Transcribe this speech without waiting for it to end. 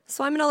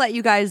So I'm going to let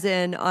you guys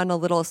in on a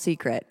little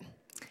secret,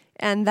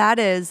 and that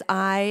is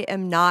I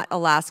am not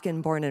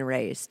Alaskan born and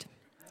raised.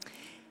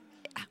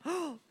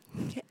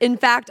 In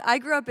fact, I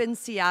grew up in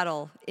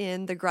Seattle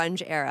in the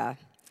grunge era,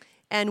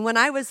 and when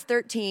I was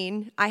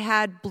 13, I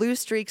had blue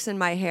streaks in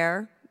my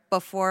hair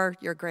before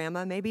your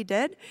grandma maybe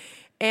did,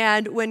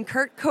 and when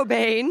Kurt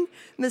Cobain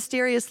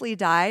mysteriously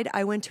died,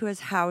 I went to his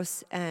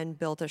house and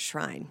built a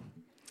shrine.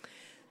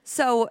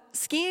 So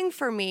skiing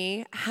for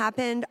me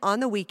happened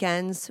on the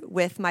weekends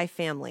with my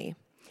family.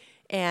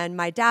 And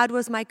my dad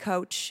was my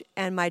coach,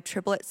 and my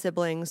triplet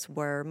siblings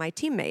were my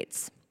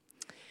teammates.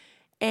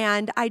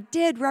 And I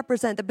did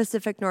represent the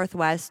Pacific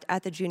Northwest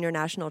at the Junior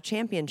National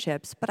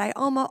Championships, but I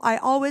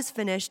always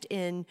finished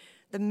in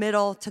the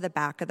middle to the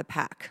back of the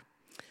pack.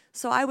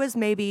 So I was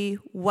maybe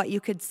what you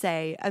could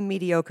say a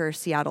mediocre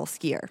Seattle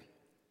skier.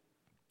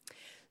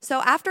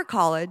 So after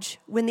college,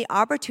 when the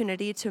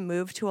opportunity to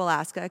move to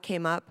Alaska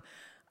came up,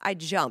 I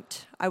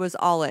jumped. I was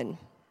all in.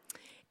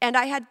 And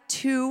I had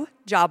 2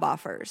 job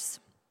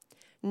offers.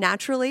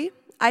 Naturally,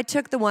 I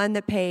took the one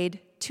that paid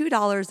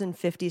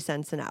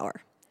 $2.50 an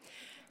hour.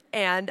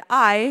 And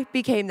I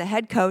became the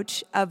head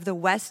coach of the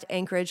West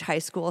Anchorage High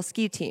School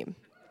ski team.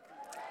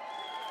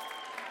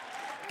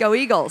 Go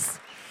Eagles.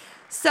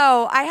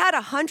 So I had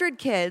 100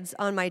 kids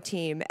on my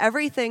team,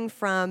 everything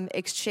from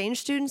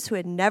exchange students who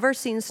had never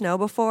seen snow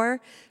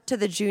before to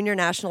the junior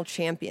national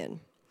champion.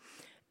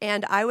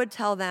 And I would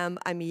tell them,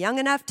 I'm young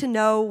enough to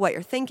know what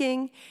you're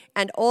thinking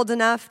and old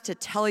enough to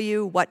tell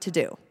you what to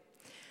do.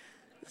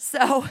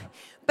 So,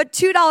 but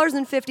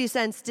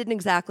 $2.50 didn't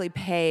exactly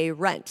pay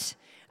rent.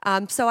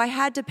 So I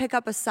had to pick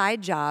up a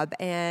side job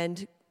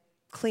and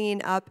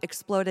clean up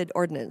exploded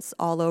ordnance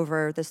all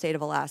over the state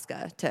of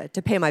Alaska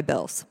to pay my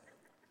bills.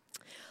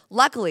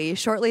 Luckily,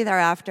 shortly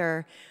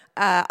thereafter,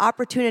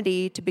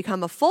 opportunity to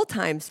become a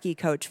full-time ski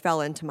coach fell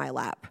into my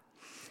lap.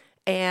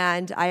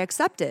 And I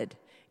accepted.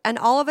 And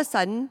all of a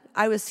sudden,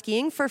 I was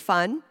skiing for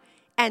fun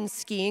and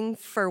skiing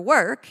for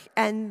work,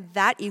 and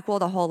that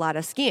equaled a whole lot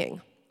of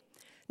skiing.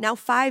 Now,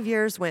 5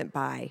 years went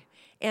by,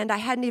 and I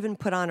hadn't even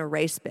put on a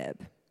race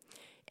bib.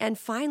 And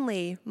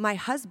finally, my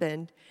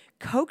husband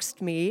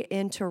coaxed me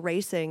into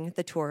racing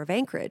the Tour of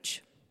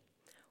Anchorage.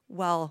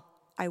 Well,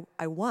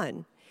 I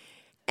won.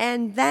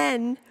 And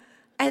then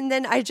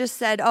I just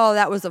said, oh,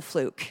 that was a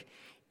fluke.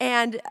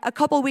 And a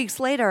couple weeks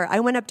later, I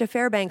went up to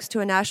Fairbanks to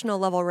a national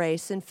level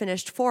race and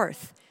finished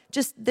 4th.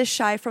 Just this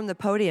shy from the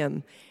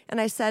podium. And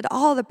I said,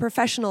 all the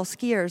professional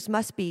skiers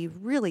must be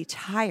really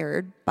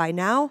tired by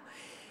now.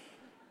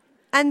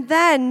 And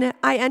then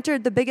I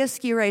entered the biggest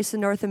ski race in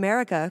North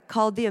America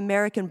called the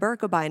American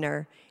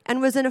Birkebeiner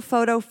and was in a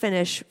photo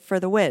finish for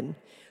the win,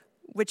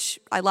 which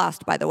I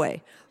lost, by the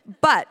way.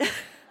 But,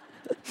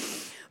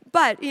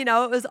 it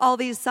was all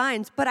these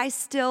signs, but I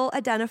still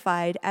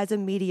identified as a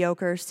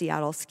mediocre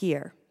Seattle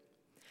skier.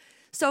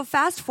 So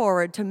fast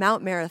forward to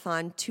Mount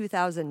Marathon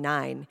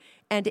 2009,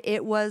 and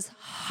it was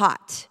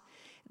hot.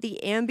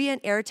 The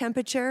ambient air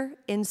temperature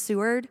in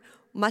Seward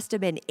must have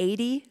been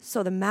 80,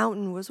 so the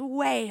mountain was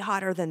way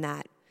hotter than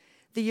that.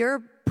 The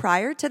year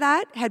prior to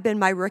that had been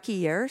my rookie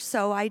year,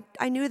 so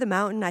I knew the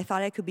mountain. I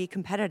thought I could be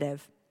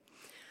competitive.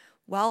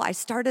 Well, I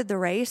started the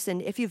race,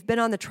 and if you've been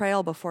on the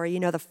trail before, you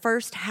know the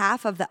first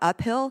half of the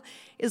uphill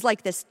is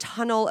like this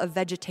tunnel of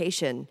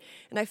vegetation,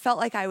 and I felt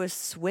like I was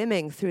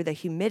swimming through the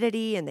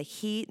humidity and the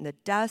heat and the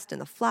dust and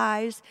the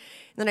flies.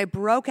 And then I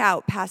broke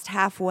out past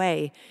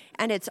halfway,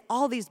 and it's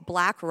all these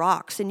black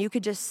rocks, and you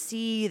could just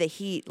see the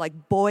heat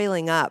like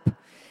boiling up,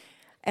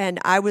 and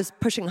I was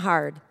pushing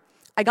hard.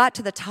 I got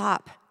to the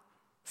top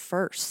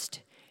first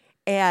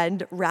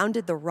and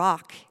rounded the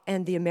rock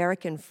and the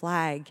American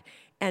flag,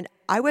 and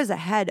I was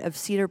ahead of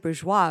Cedar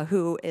Bourgeois,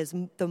 who is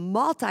the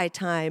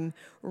multi-time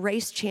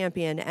race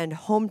champion and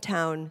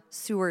hometown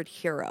Seward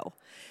hero.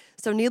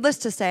 So needless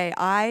to say,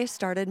 I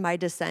started my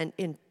descent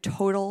in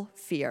total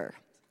fear.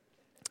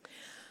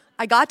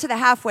 I got to the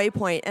halfway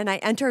point, and I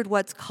entered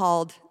what's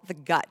called the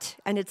gut.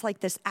 And it's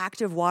like this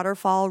active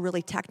waterfall,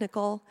 really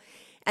technical.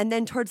 And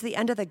then towards the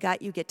end of the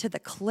gut, you get to the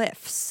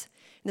cliffs.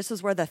 This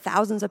is where the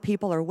thousands of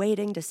people are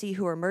waiting to see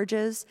who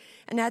emerges.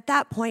 And at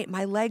that point,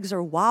 my legs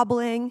are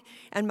wobbling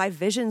and my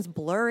vision's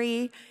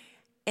blurry.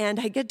 And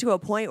I get to a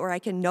point where I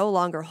can no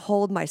longer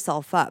hold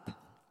myself up.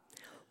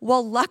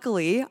 Well,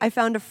 luckily, I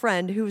found a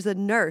friend who was a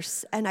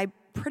nurse, and I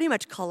pretty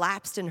much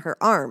collapsed in her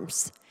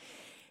arms.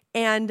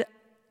 And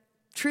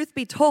truth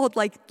be told,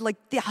 like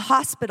the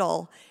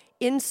hospital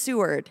in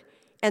Seward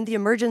and the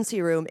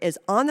emergency room is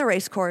on the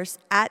race course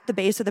at the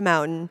base of the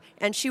mountain,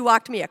 and she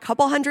walked me a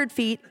couple hundred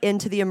feet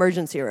into the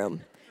emergency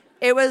room.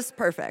 It was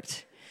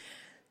perfect.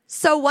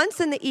 So once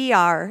in the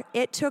ER,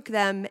 it took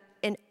them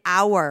an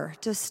hour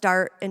to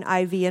start an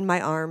IV in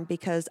my arm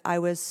because I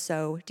was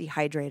so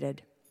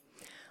dehydrated.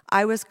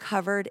 I was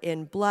covered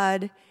in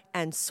blood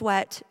and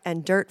sweat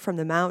and dirt from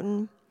the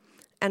mountain,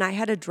 and I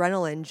had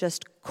adrenaline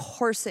just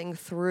coursing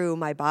through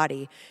my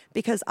body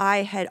because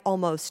I had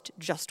almost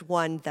just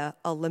won the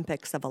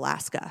Olympics of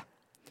Alaska.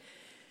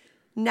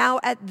 Now,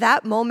 at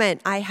that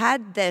moment, I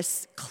had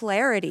this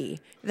clarity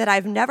that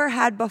I've never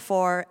had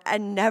before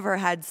and never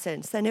had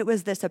since. And it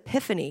was this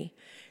epiphany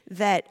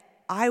that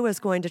I was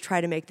going to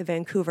try to make the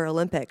Vancouver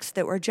Olympics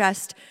that were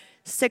just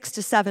 6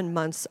 to 7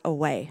 months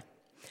away.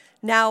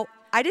 Now,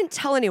 I didn't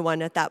tell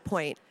anyone at that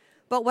point,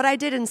 but what I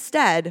did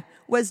instead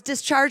was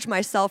discharge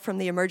myself from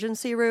the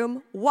emergency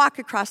room, walk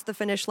across the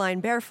finish line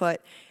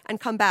barefoot, and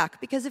come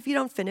back, because if you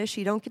don't finish,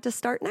 you don't get to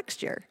start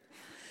next year.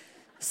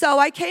 So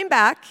I came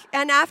back,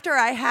 and after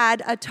I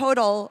had a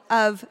total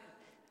of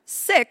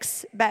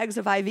 6 bags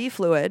of IV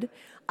fluid,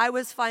 I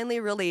was finally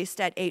released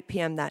at 8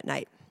 p.m. that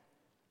night.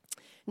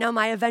 Now,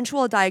 my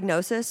eventual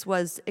diagnosis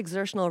was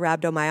exertional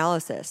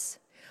rhabdomyolysis.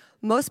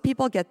 Most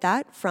people get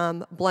that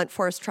from blunt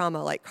force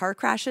trauma like car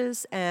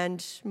crashes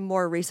and,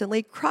 more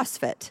recently,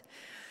 CrossFit.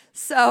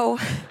 So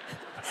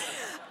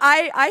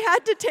I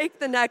had to take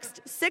the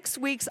next 6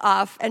 weeks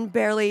off and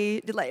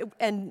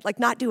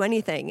not do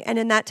anything. And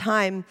in that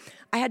time,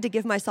 I had to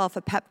give myself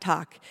a pep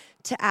talk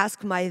to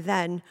ask my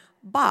then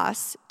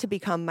boss to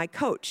become my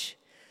coach.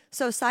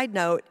 So side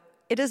note,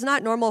 it is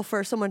not normal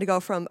for someone to go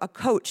from a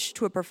coach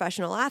to a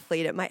professional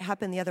athlete. It might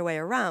happen the other way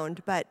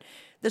around, but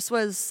this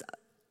was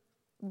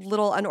a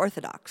little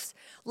unorthodox.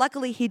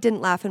 Luckily, he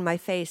didn't laugh in my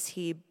face.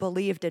 He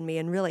believed in me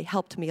and really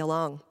helped me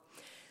along.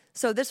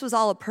 So this was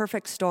all a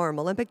perfect storm.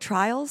 Olympic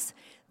trials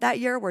that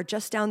year were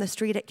just down the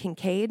street at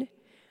Kincaid.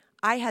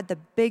 I had the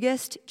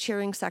biggest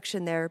cheering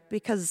section there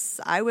because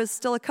I was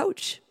still a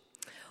coach.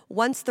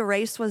 Once the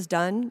race was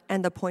done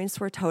and the points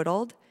were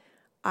totaled,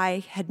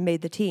 I had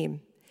made the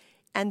team.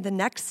 And the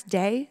next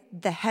day,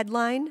 the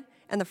headline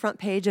and the front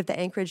page of the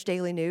Anchorage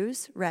Daily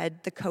News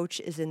read, "The coach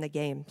is in the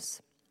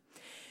games."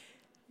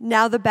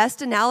 Now, the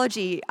best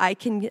analogy I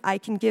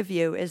can give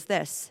you is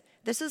this.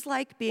 This is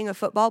like being a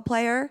football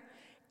player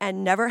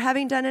and never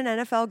having done an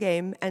NFL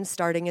game and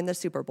starting in the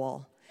Super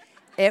Bowl.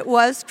 It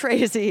was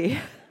crazy.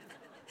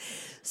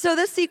 So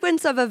this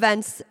sequence of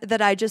events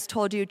that I just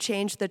told you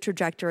changed the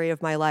trajectory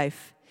of my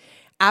life.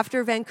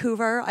 After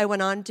Vancouver, I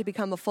went on to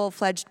become a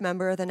full-fledged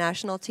member of the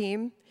national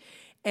team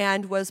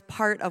and was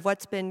part of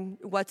what's been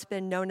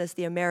known as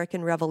the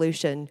American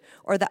Revolution,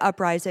 or the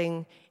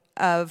uprising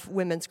of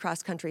women's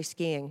cross-country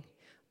skiing.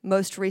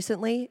 Most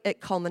recently, it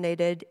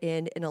culminated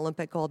in an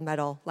Olympic gold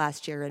medal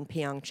last year in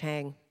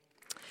Pyeongchang.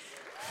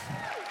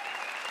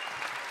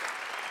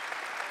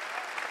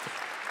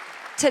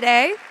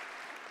 Today,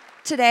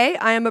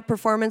 I am a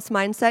performance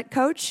mindset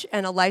coach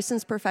and a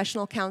licensed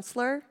professional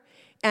counselor,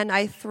 and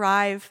I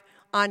thrive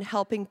on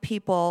helping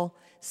people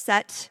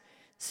set,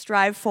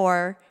 strive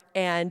for,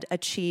 and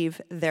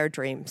achieve their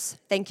dreams.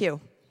 Thank you.